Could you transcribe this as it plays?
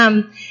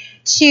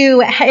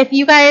if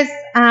you guys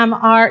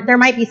there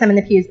might be some in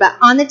the pews, but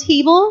on the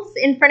tables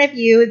in front of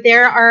you,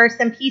 there are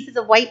some pieces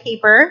of white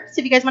paper. So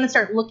if you guys want to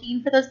start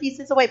looking for those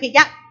pieces of white paper,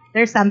 yeah,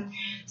 there's some.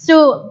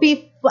 So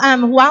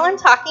while I'm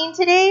talking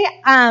today,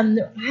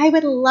 I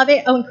would love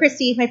it. Oh, and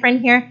Christy, my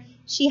friend here,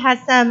 she has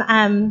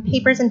some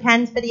papers and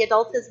pens for the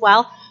adults as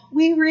well.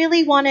 We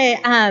really want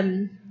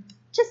to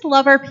just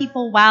love our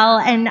people well.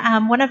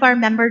 And one of our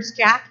members,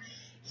 Jack,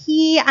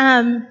 he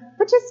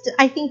would just,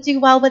 I think, do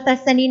well with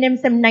us sending him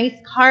some nice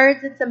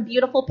cards and some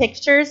beautiful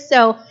pictures.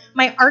 So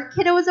my art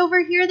kiddos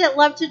over here that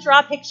love to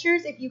draw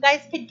pictures, if you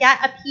guys could get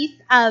a piece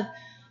of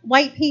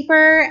white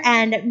paper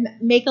and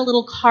make a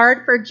little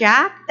card for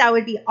Jack, that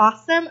would be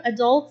awesome.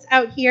 Adults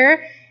out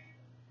here,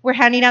 we're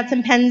handing out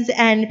some pens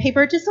and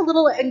paper, just a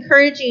little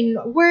encouraging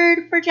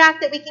word for Jack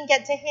that we can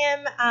get to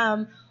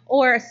him,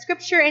 or a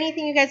scripture,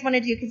 anything you guys want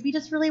to do, because we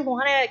just really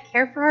want to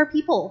care for our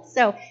people.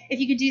 So if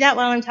you could do that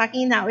while I'm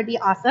talking, that would be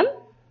awesome.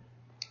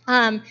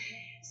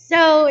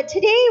 So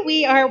today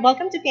we are,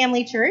 welcome to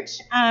Family Church.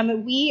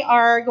 We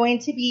are going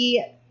to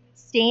be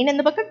staying in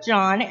the book of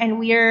John, and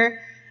we're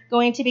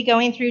going to be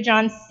going through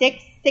John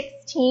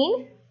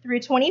 6:16 through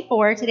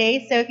 24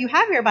 today. So if you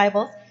have your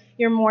Bibles,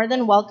 you're more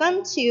than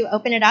welcome to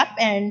open it up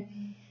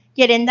and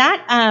get in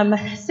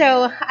that.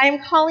 So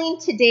I'm calling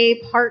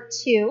today part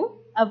 2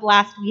 of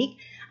last week.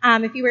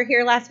 If you were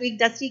here last week,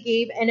 Dusty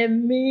gave an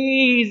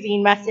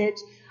amazing message.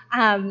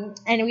 And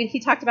he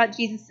talked about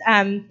Jesus,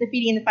 the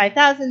feeding the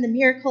 5,000, the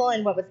miracle,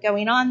 and what was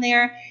going on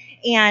there,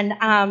 and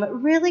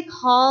really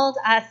called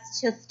us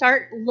to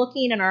start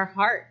looking in our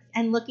hearts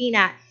and looking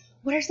at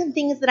what are some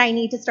things that I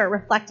need to start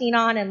reflecting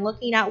on, and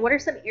looking at what are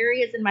some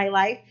areas in my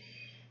life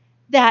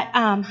that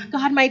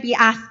God might be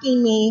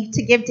asking me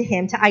to give to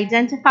him, to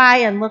identify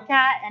and look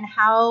at, and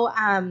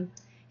how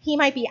he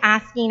might be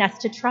asking us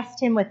to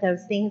trust him with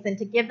those things and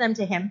to give them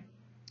to him.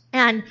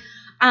 And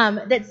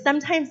that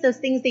sometimes those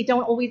things, they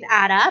don't always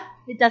add up.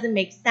 It doesn't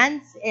make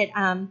sense.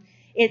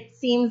 It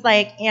seems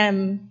like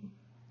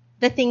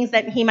the things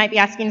that he might be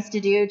asking us to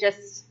do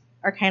just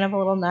are kind of a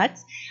little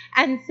nuts.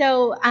 And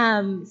so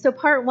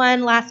part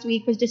 1 last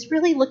week was just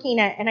really looking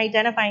at and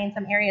identifying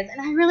some areas.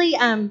 And I really,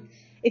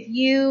 if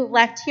you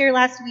left here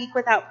last week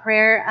without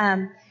prayer,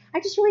 I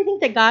just really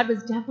think that God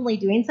was definitely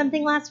doing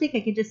something last week.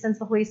 I could just sense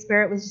the Holy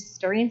Spirit was just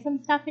stirring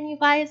some stuff in you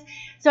guys.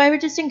 So I would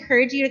just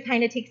encourage you to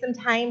kind of take some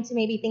time to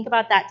maybe think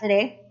about that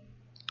today.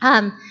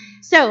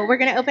 So we're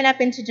going to open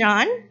up into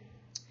John.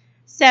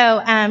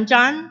 So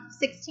John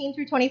 16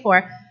 through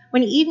 24.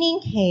 When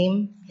evening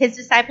came, his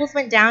disciples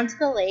went down to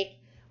the lake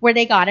where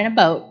they got in a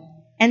boat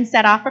and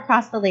set off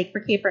across the lake for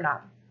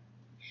Capernaum.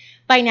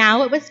 By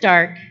now it was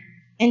dark,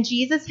 and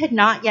Jesus had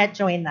not yet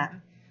joined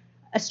them.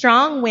 A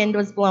strong wind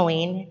was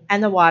blowing,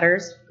 and the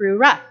waters grew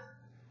rough.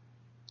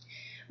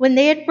 When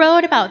they had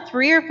rowed about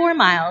 3 or 4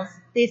 miles,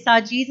 they saw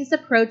Jesus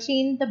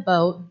approaching the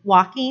boat,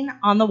 walking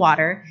on the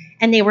water,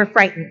 and they were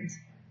frightened.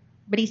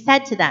 But he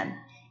said to them,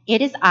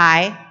 "It is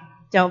I,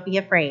 don't be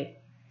afraid."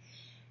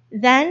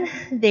 Then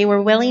they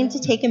were willing to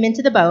take him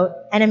into the boat,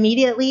 and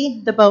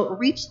immediately the boat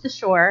reached the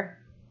shore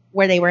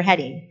where they were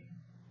heading.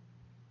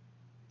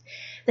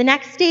 The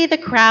next day, the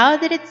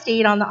crowd that had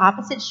stayed on the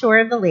opposite shore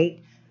of the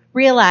lake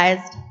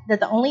realized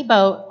that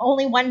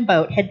only one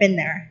boat had been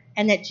there,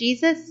 and that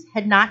Jesus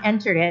had not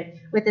entered it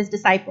with his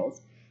disciples,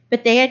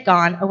 but they had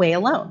gone away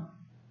alone.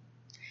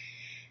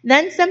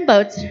 Then some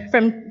boats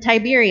from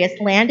Tiberias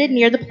landed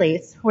near the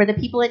place where the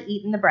people had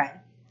eaten the bread,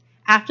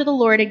 after the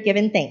Lord had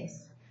given thanks.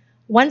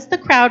 Once the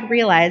crowd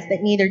realized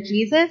that neither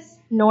Jesus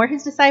nor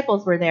his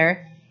disciples were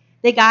there,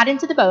 they got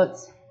into the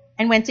boats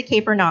and went to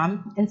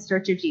Capernaum in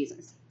search of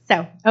Jesus.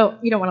 So,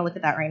 you don't want to look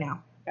at that right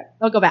now. Okay,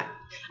 I'll go back.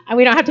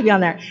 We don't have to be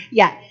on there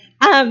yet.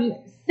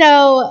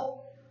 So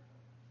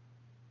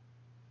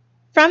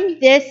from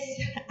this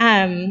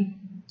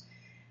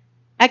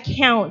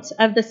account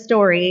of the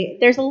story,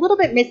 there's a little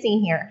bit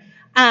missing here.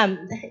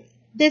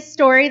 This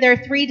story, there are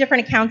 3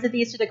 different accounts of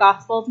these to the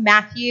Gospels.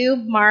 Matthew,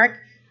 Mark,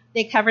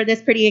 they cover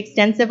this pretty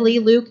extensively.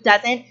 Luke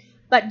doesn't.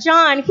 But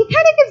John, he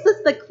kind of gives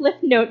us the Cliff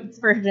Notes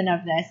version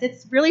of this.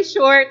 It's really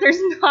short. There's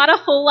not a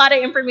whole lot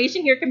of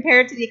information here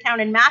compared to the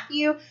account in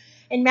Matthew.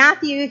 In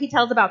Matthew, he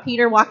tells about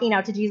Peter walking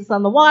out to Jesus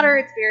on the water.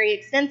 It's very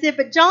extensive.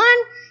 But John,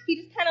 he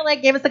just kind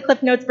of gave us the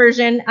Cliff Notes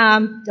version.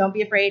 Don't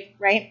be afraid,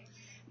 right?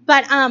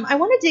 But I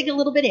want to dig a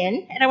little bit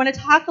in, and I want to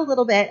talk a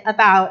little bit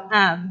about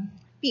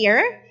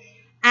fear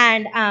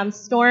and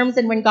storms,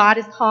 and when God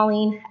is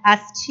calling us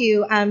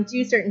to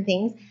do certain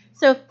things.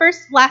 So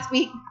first, last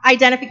week,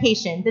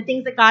 identification, the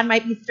things that God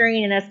might be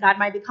stirring in us, God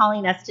might be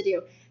calling us to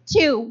do.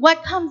 2,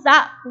 what comes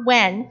up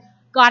when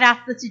God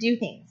asks us to do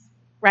things,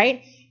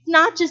 right? It's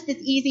not just this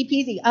easy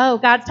peasy, oh,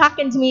 God's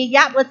talking to me,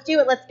 yeah, let's do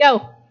it, let's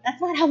go.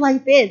 That's not how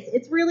life is.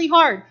 It's really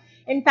hard.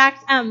 In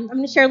fact, I'm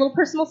going to share a little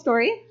personal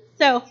story.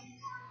 So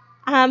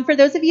for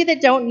those of you that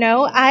don't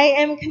know, I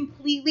am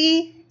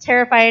completely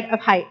terrified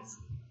of heights.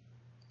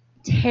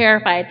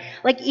 Terrified.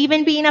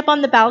 Even being up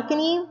on the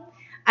balcony,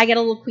 I get a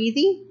little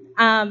queasy.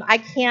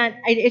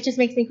 It just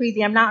makes me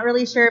queasy. I'm not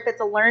really sure if it's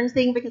a learned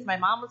thing because my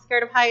mom was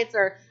scared of heights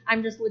or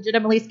I'm just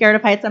legitimately scared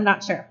of heights. I'm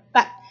not sure.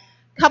 But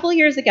a couple of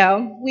years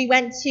ago, we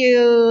went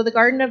to the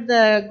Garden of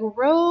the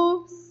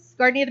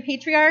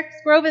Patriarchs.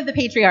 Grove of the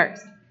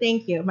Patriarchs.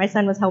 Thank you. My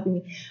son was helping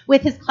me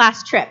with his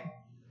class trip.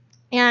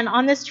 And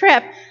on this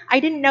trip, I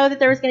didn't know that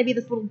there was going to be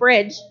this little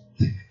bridge.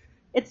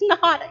 It's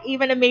not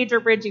even a major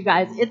bridge, you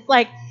guys. It's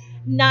like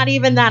not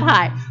even that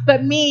high.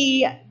 But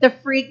me, the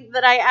freak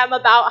that I am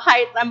about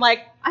heights, I'm like,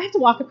 I have to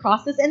walk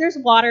across this, and there's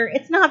water.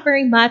 It's not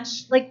very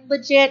much. Like,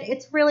 legit,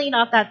 it's really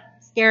not that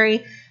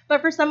scary.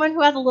 But for someone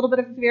who has a little bit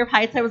of a fear of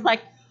heights, I was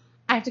like,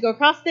 I have to go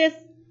across this.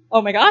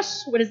 Oh my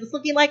gosh, what is this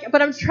looking like?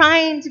 But I'm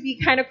trying to be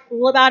kind of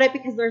cool about it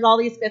because there's all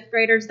these fifth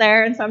graders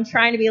there, and so I'm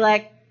trying to be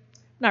like,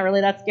 not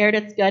really that scared.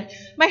 It's good.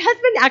 My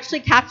husband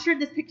actually captured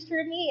this picture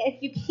of me.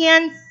 If you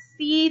can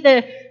see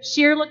the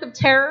sheer look of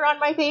terror on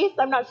my face,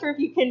 I'm not sure if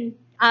you can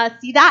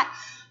see that,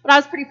 but I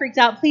was pretty freaked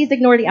out. Please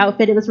ignore the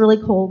outfit. It was really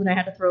cold, and I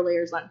had to throw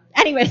layers on.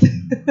 Anyways,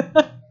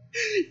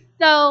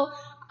 so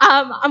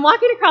I'm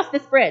walking across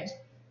this bridge,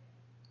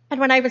 and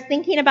when I was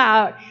thinking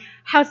about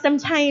how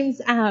sometimes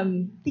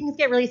things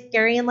get really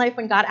scary in life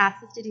when God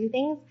asks us to do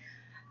things,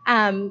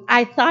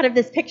 I thought of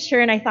this picture,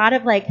 and I thought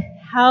of like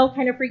how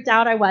kind of freaked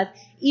out I was,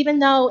 even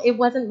though it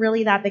wasn't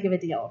really that big of a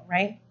deal,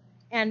 right?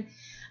 And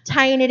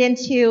tying it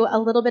into a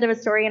little bit of a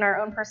story in our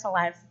own personal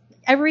lives.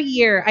 Every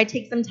year, I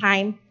take some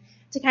time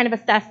to kind of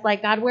assess,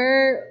 like, God,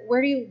 where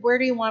do you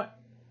want,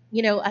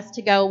 us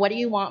to go? What do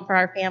you want for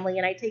our family?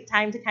 And I take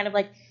time to kind of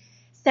like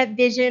set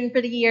vision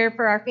for the year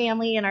for our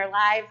family and our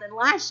lives. And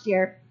last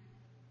year,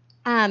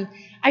 I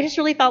just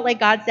really felt like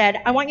God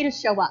said, I want you to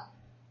show up.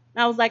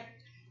 And I was like,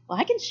 well,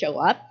 I can show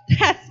up.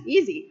 That's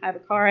easy. I have a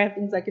car. I have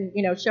things I can,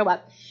 show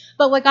up.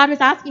 But what God was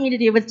asking me to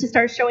do was to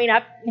start showing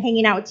up and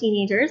hanging out with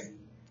teenagers.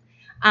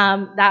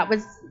 That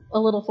was a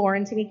little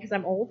foreign to me because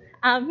I'm old.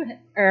 Then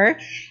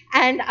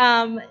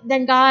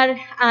God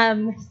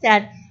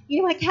said,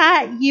 you know what,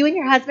 Kat? You and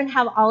your husband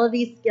have all of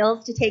these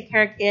skills to take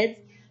care of kids.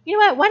 You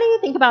know what? Why don't you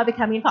think about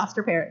becoming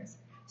foster parents?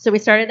 So we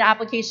started the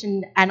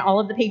application and all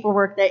of the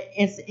paperwork that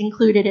is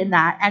included in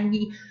that. And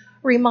we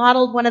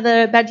remodeled one of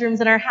the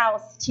bedrooms in our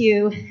house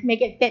to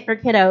make it fit for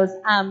kiddos.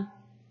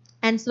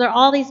 And so there are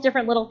all these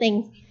different little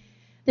things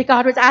that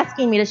God was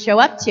asking me to show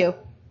up to.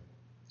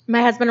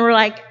 My husband and were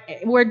like,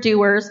 we're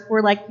doers.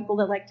 We're like people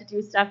that like to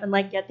do stuff and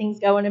like get things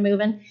going and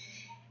moving.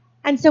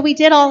 And so we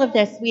did all of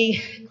this.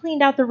 We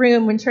cleaned out the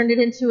room and turned it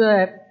into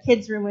a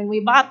kids' room, and we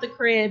bought the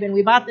crib and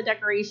we bought the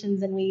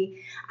decorations, and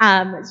we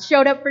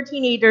showed up for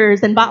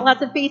teenagers and bought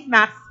lots of face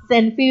masks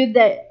and food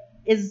that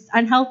is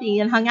unhealthy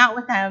and hung out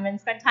with them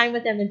and spent time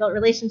with them and built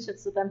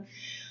relationships with them.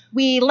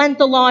 We lent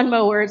the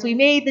lawnmowers. We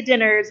made the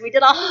dinners. We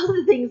did all of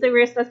the things that we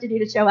were supposed to do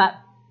to show up.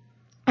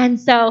 And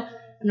so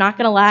I'm not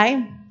going to lie,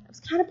 I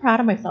was kind of proud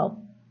of myself.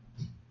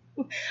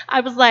 I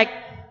was like,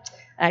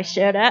 I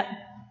showed up.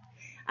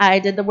 I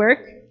did the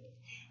work.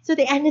 So at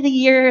the end of the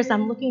year, as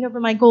I'm looking over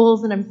my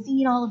goals and I'm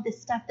seeing all of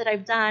this stuff that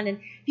I've done and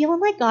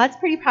feeling like God's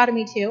pretty proud of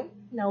me too,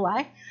 no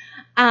lie.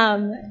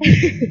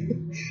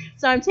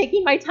 So I'm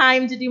taking my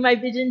time to do my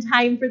vision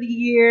time for the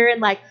year and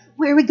like,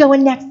 where are we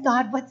going next,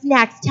 God? What's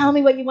next? Tell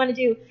me what you want to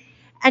do.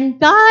 And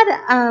God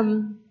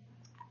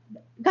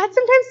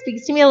sometimes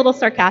speaks to me a little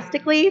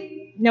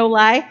sarcastically, no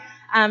lie.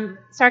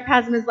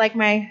 Sarcasm is like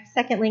my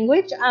second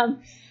language.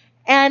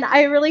 And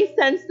I really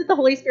sensed that the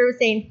Holy Spirit was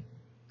saying,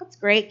 that's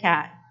great,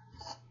 Kat.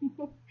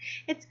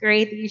 It's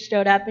great that you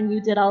showed up and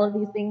you did all of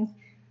these things.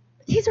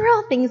 These are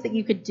all things that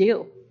you could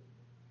do.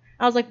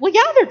 I was like, well,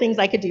 yeah, there are things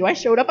I could do. I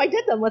showed up, I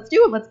did them. Let's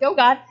do them. Let's go,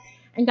 God.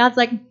 And God's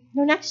like,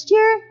 no, next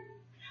year,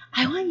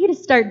 I want you to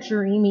start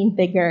dreaming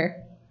bigger.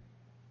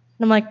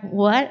 And I'm like,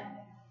 what?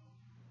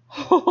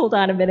 Hold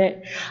on a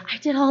minute. I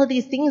did all of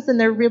these things and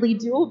they're really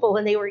doable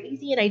and they were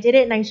easy and I did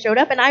it and I showed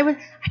up and I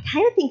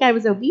kind of think I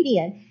was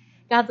obedient.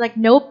 God's like,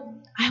 nope.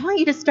 I want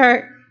you to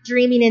start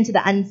dreaming into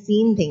the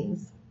unseen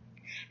things.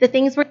 The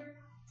things where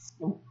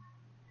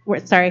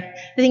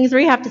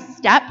you have to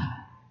step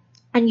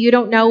and you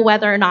don't know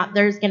whether or not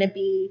there's going to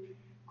be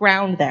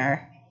ground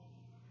there.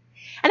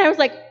 And I was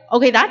like,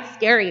 okay, that's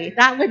scary.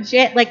 That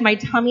legit, like my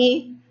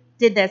tummy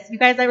did this. You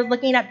guys, I was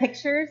looking at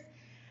pictures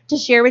to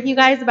share with you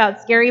guys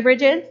about scary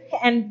bridges,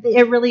 and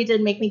it really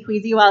did make me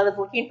queasy while I was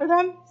looking for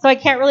them. So I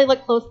can't really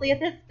look closely at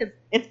this because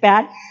it's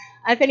bad.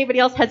 If anybody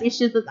else has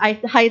issues with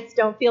heights,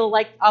 don't feel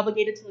like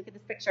obligated to look at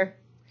this picture.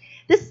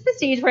 This is the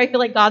stage where I feel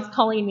like God's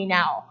calling me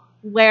now,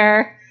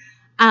 where,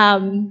 I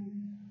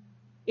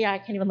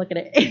can't even look at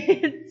it.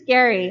 It's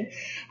scary.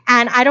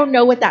 And I don't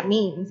know what that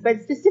means,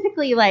 but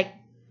specifically, like,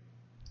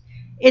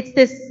 it's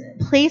this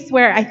place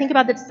where I think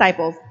about the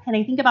disciples, and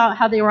I think about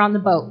how they were on the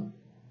boat.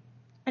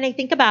 And I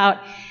think about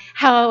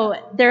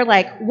how they're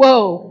like,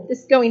 whoa, this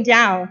is going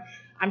down.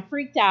 I'm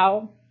freaked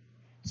out.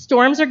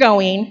 Storms are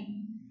going.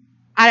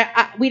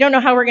 We don't know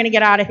how we're going to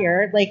get out of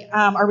here. Like,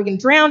 are we going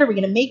to drown? Are we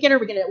going to make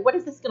it? What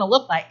is this going to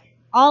look like?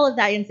 All of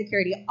that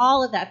insecurity,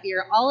 all of that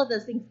fear, all of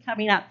those things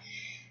coming up.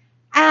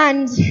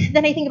 And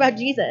then I think about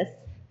Jesus.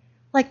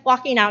 like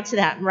walking out to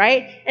them,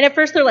 right? And at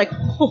first they're like,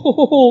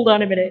 hold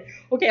on a minute.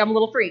 Okay, I'm a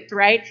little freaked,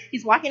 right?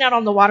 He's walking out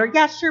on the water.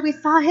 Yeah, sure, we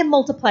saw him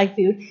multiply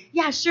food.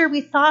 Yeah, sure,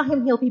 we saw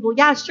him heal people.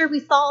 Yeah, sure, we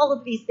saw all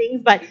of these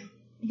things, but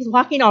he's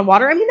walking on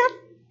water. I mean,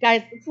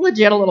 guys, it's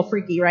legit a little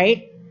freaky,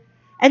 right?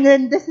 And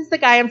then this is the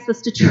guy I'm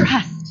supposed to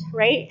trust,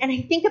 right? And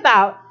I think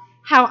about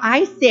how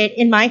I sit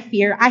in my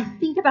fear. I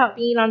think about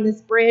being on this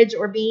bridge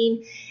or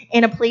being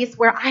in a place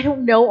where I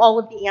don't know all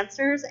of the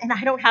answers and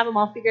I don't have them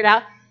all figured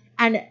out.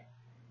 And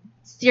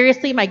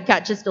seriously, my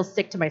gut just feels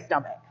sick to my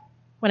stomach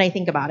when I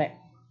think about it.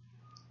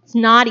 It's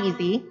not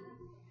easy.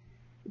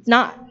 It's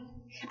not.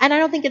 And I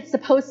don't think it's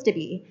supposed to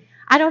be.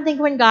 I don't think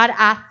when God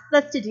asks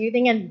us to do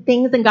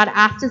things and God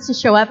asks us to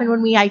show up and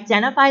when we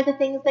identify the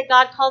things that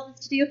God calls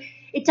us to do,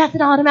 it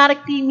doesn't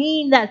automatically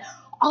mean that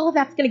all of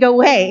that's going to go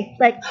away.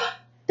 Like,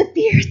 the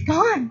fear is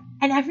gone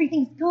and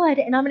everything's good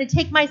and I'm going to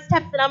take my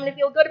steps and I'm going to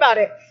feel good about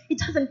it. It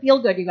doesn't feel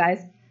good, you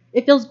guys.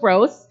 It feels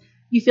gross.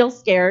 You feel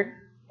scared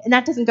and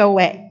that doesn't go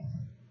away.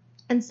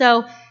 And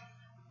so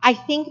I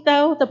think,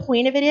 though, the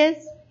point of it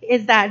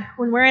is that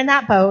when we're in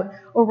that boat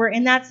or we're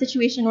in that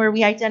situation where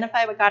we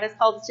identify what God has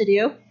called us to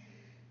do,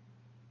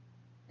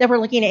 that we're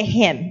looking at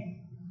him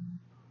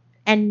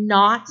and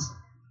not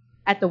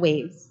at the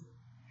waves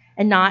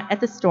and not at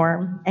the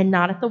storm and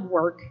not at the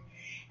work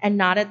and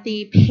not at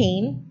the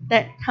pain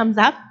that comes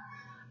up.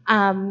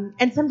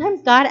 And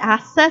sometimes God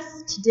asks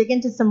us to dig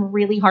into some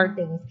really hard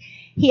things.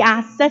 He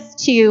asks us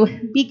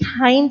to be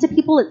kind to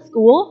people at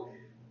school.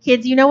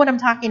 Kids, you know what I'm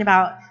talking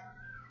about.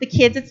 The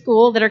kids at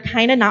school that are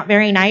kind of not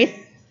very nice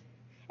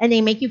and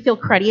they make you feel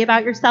cruddy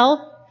about yourself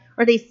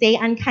or they say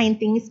unkind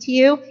things to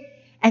you.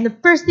 And the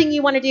first thing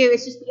you want to do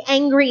is just be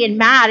angry and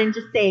mad and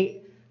just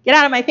say, get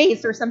out of my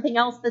face or something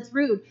else that's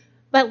rude.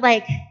 But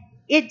like,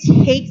 it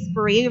takes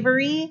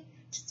bravery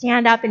to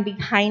stand up and be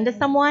kind to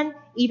someone,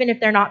 even if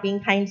they're not being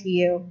kind to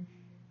you.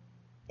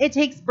 It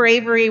takes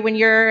bravery when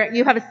you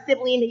have a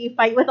sibling that you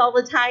fight with all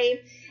the time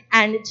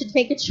and to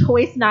make a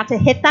choice not to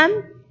hit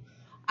them,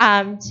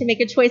 to make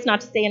a choice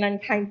not to say an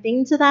unkind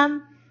thing to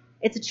them.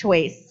 It's a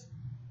choice.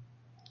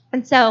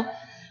 And so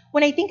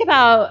when I think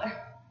about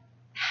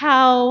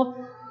how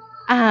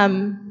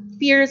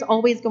fear is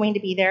always going to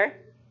be there,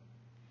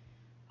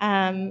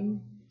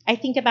 I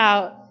think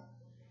about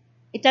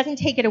it doesn't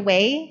take it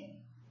away,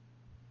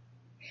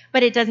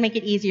 but it does make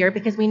it easier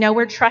because we know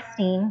we're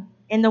trusting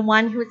in the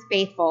one who is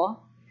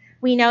faithful.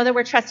 We know that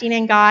we're trusting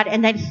in God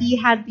and that he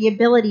has the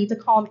ability to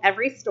calm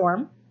every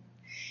storm.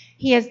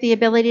 He has the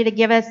ability to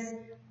give us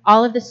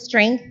all of the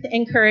strength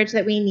and courage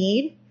that we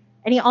need.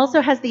 And he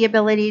also has the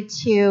ability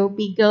to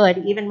be good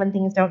even when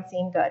things don't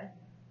seem good.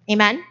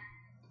 Amen?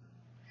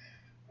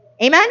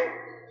 Amen?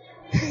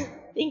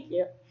 Thank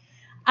you.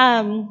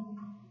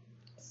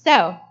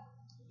 So,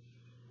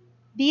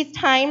 these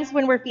times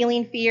when we're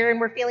feeling fear and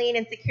we're feeling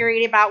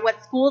insecurity about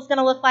what school's going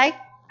to look like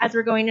as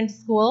we're going into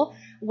school,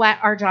 what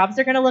our jobs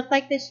are going to look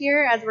like this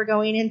year as we're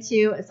going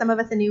into, some of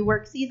us, a new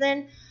work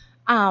season,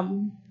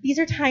 these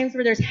are times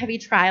where there's heavy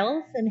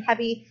trials and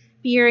heavy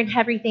fear and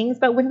heavy things.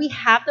 But when we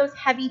have those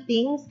heavy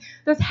things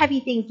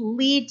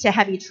lead to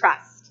heavy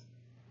trust,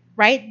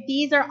 right?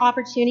 These are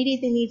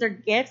opportunities and these are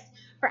gifts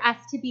for us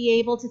to be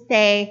able to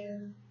say,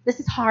 this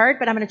is hard,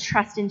 but I'm going to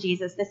trust in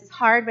Jesus. This is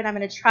hard, but I'm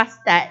going to trust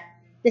that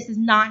this is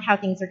not how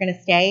things are going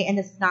to stay, and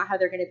this is not how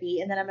they're going to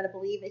be, and then I'm going to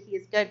believe that he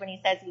is good when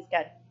he says he's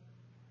good.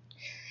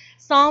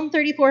 Psalm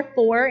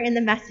 34:4 in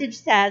the Message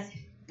says,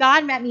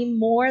 God met me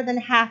more than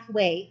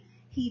halfway.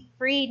 He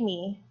freed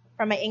me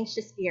from my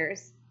anxious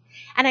fears.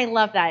 And I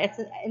love that. It's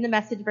in the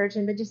Message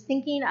version, but just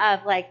thinking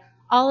of like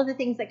all of the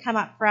things that come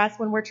up for us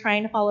when we're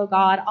trying to follow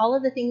God, all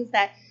of the things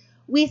that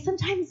we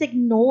sometimes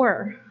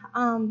ignore.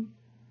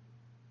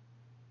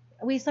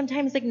 We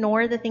sometimes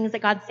ignore the things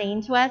that God's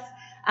saying to us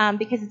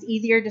because it's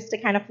easier just to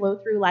kind of flow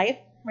through life,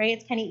 right?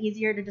 It's kind of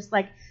easier to just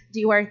like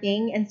do our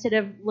thing instead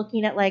of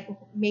looking at like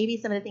maybe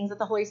some of the things that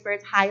the Holy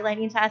Spirit's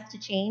highlighting to us to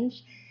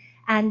change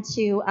and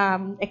to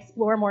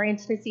explore more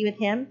intimacy with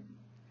him.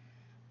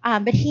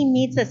 But he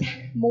meets us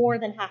more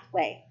than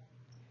halfway.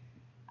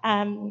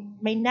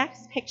 My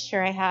next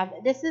picture I have,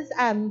 this is,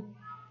 I'm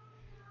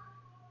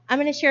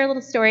going to share a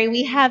little story.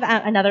 We have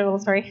another little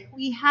story.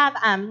 We have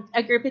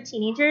a group of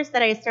teenagers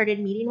that I started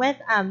meeting with.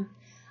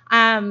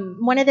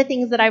 One of the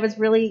things that I was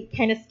really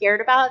kind of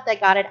scared about that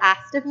God had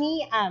asked of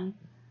me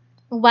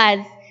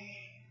was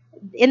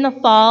in the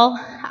fall,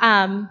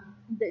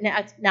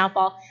 now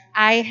fall,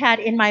 I had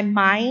in my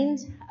mind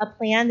a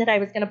plan that I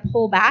was going to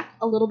pull back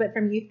a little bit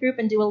from youth group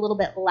and do a little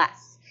bit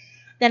less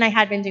than I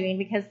had been doing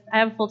because I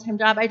have a full-time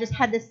job. I just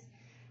had this,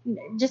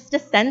 just a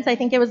sense, I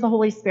think it was the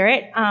Holy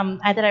Spirit,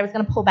 that I was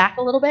going to pull back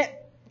a little bit.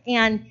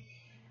 And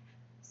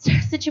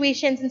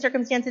situations and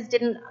circumstances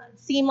didn't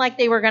seem like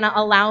they were going to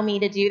allow me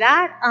to do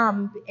that.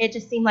 It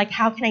just seemed like,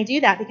 how can I do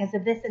that because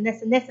of this and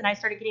this and this? And I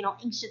started getting all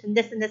anxious and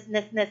this and this and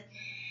this and this.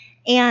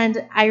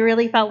 And I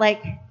really felt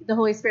like the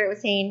Holy Spirit was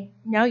saying,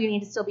 no, you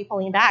need to still be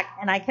pulling back.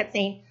 And I kept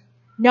saying,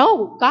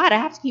 no, God, I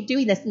have to keep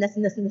doing this and this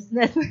and this and this and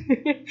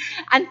this.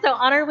 And so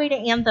on our way to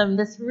Anthem,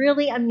 this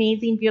really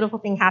amazing, beautiful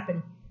thing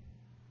happened.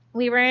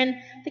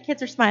 The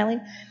kids are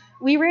smiling.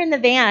 We were in the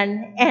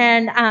van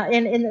and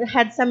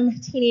had some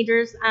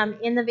teenagers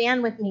in the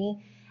van with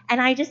me.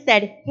 And I just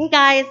said, hey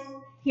guys,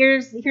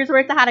 here's where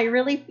it's at. I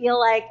really feel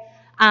like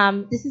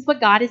this is what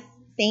God is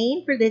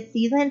saying for this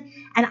season.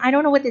 And I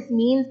don't know what this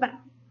means, but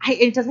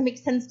it doesn't make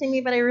sense to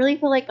me. But I really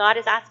feel like God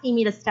is asking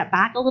me to step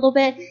back a little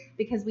bit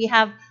because we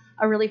have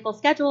a really full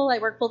schedule. I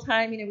work full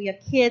time. We have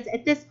kids.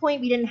 At this point,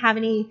 we didn't have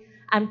any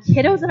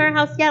kiddos in our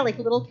house yet, like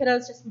little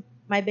kiddos, just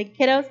my big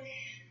kiddos,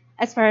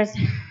 as far as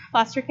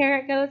foster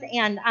care goes.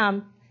 And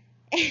I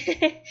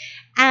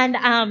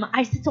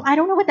said, so I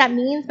don't know what that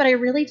means, but I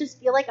really just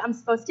feel like I'm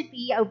supposed to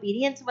be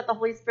obedient to what the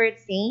Holy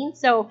Spirit's saying.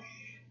 So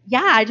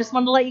yeah, I just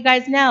wanted to let you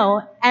guys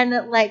know.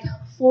 And like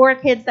 4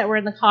 kids that were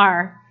in the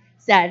car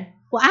said,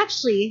 well,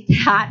 actually,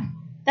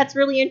 that's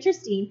really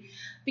interesting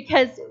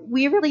because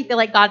we really feel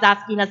like God's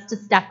asking us to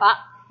step up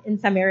in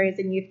some areas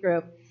in youth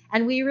group.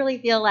 And we really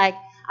feel like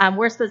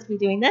we're supposed to be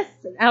doing this.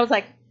 And I was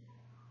like,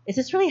 is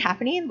this really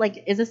happening?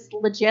 Like, is this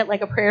legit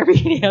like a prayer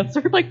being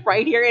answered like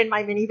right here in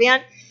my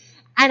minivan?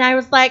 And I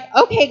was like,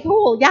 okay,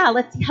 cool. Yeah,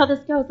 let's see how this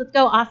goes. Let's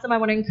go. Awesome. I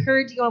want to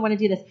encourage you. I want to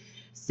do this.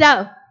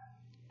 So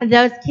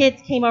those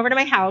kids came over to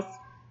my house.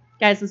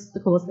 Guys, this is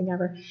the coolest thing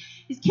ever.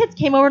 These kids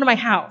came over to my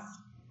house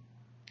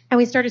and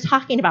we started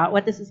talking about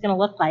what this is going to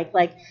look like.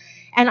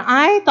 And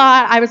I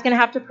thought I was going to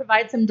have to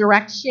provide some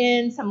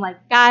direction, some like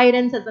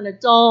guidance as an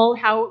adult.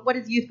 What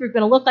is youth group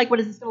going to look like? What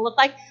is this going to look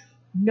like?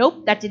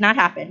 Nope, that did not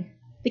happen.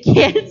 The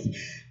kids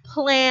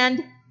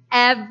planned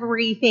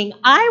everything.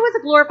 I was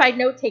a glorified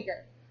note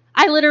taker.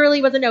 I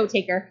literally was a note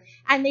taker.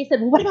 And they said,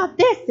 well, what about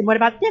this? And what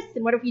about this?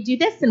 And what if we do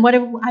this? And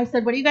I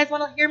said, what do you guys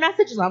want to hear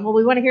messages on? Well,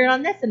 we want to hear it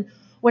on this. And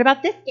what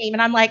about this game?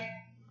 And I'm like,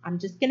 I'm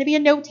just going to be a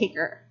note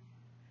taker.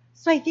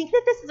 So I think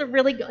that this is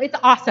it's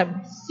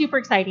awesome. Super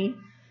exciting.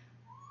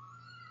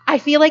 I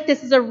feel like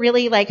this is a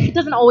really it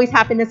doesn't always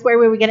happen this way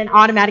where we get an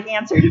automatic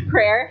answer to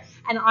prayer,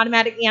 an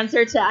automatic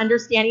answer to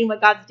understanding what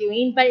God's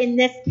doing. But in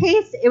this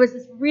case, it was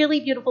this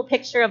really beautiful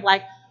picture of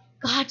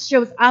God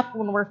shows up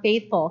when we're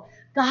faithful.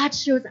 God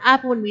shows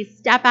up when we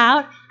step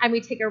out and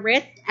we take a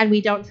risk and we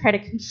don't try to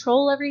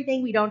control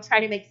everything. We don't try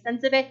to make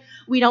sense of it.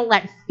 We don't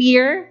let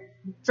fear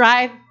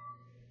drive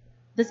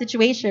the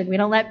situation. We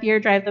don't let fear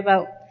drive the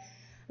boat.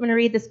 I'm going to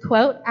read this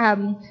quote.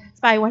 It's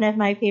by one of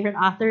my favorite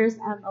authors,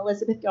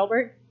 Elizabeth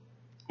Gilbert.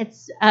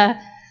 It's a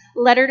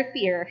letter to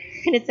fear,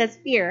 and it says,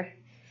 Fear,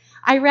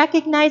 I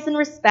recognize and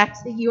respect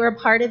that you are a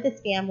part of this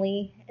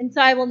family, and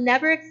so I will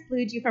never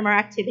exclude you from our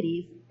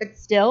activities, but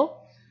still,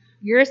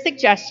 your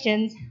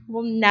suggestions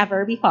will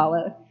never be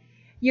followed.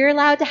 You're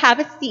allowed to have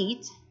a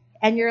seat,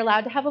 and you're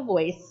allowed to have a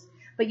voice,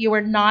 but you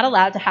are not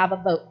allowed to have a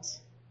vote.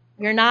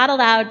 You're not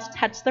allowed to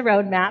touch the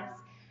roadmaps.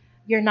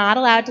 You're not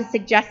allowed to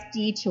suggest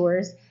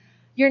detours.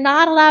 You're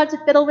not allowed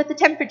to fiddle with the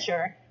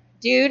temperature.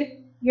 Dude,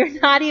 you're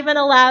not even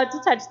allowed to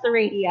touch the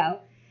radio.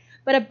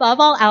 But above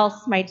all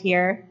else, my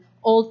dear,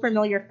 old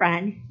familiar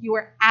friend, you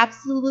are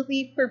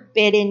absolutely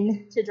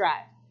forbidden to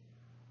drive.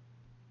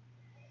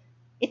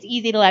 It's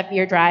easy to let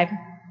fear drive.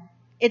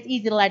 It's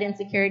easy to let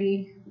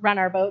insecurity run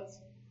our boats.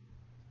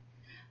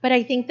 But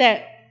I think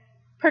that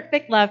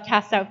perfect love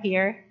casts out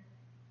fear.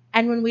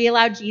 And when we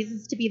allow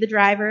Jesus to be the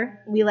driver,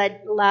 we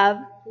let love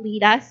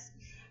lead us,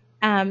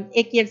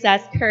 it gives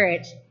us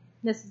courage.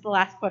 This is the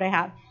last quote I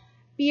have.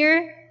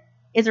 Fear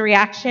is a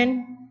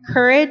reaction.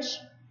 Courage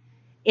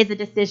is a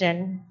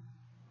decision.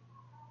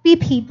 Be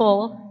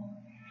people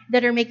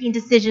that are making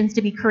decisions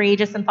to be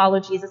courageous and follow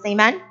Jesus.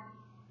 Amen?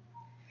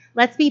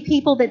 Let's be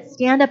people that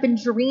stand up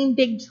and dream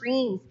big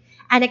dreams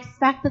and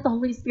expect that the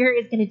Holy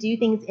Spirit is going to do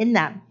things in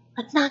them.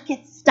 Let's not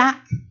get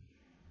stuck.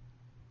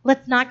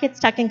 Let's not get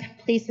stuck in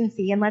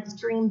complacency, and let's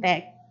dream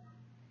big.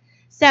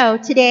 So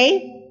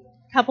today,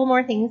 a couple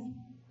more things.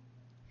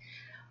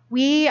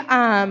 We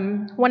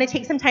want to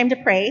take some time to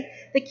pray.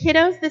 The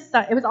kiddos,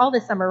 it was all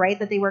this summer, right,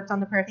 that they worked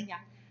on the prayer thing? Yeah.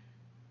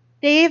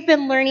 They've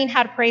been learning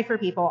how to pray for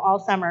people all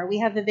summer. We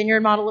have the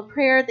Vineyard Model of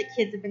Prayer. The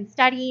kids have been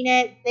studying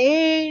it.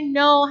 They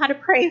know how to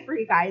pray for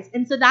you guys.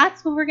 And so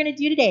that's what we're going to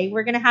do today.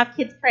 We're going to have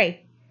kids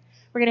pray.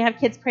 We're going to have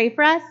kids pray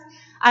for us.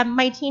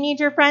 My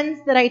teenager friends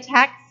that I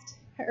text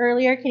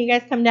earlier, can you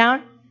guys come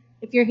down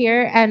if you're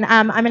here? And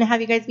I'm going to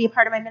have you guys be a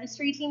part of my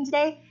ministry team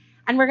today.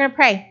 And we're going to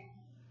pray.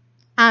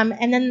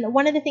 And then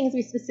one of the things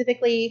we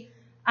specifically,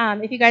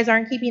 if you guys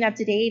aren't keeping up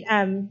to date,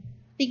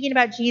 thinking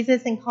about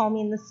Jesus and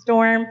calming the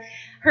storm.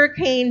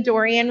 Hurricane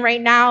Dorian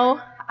right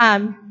now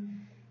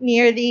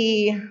near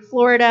the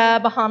Florida,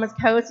 Bahamas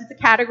coast. It's a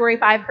Category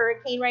 5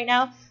 hurricane right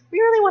now. We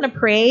really want to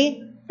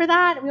pray for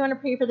that. We want to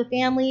pray for the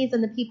families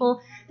and the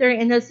people that are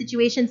in those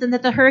situations, and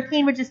that the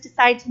hurricane would just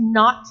decide to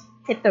not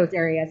hit those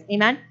areas.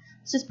 Amen?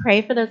 Let's just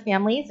pray for those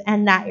families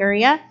and that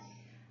area.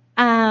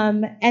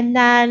 And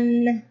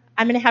then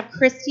I'm going to have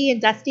Christy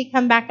and Dusty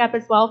come back up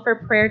as well for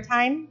prayer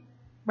time.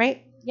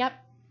 Right? Yep.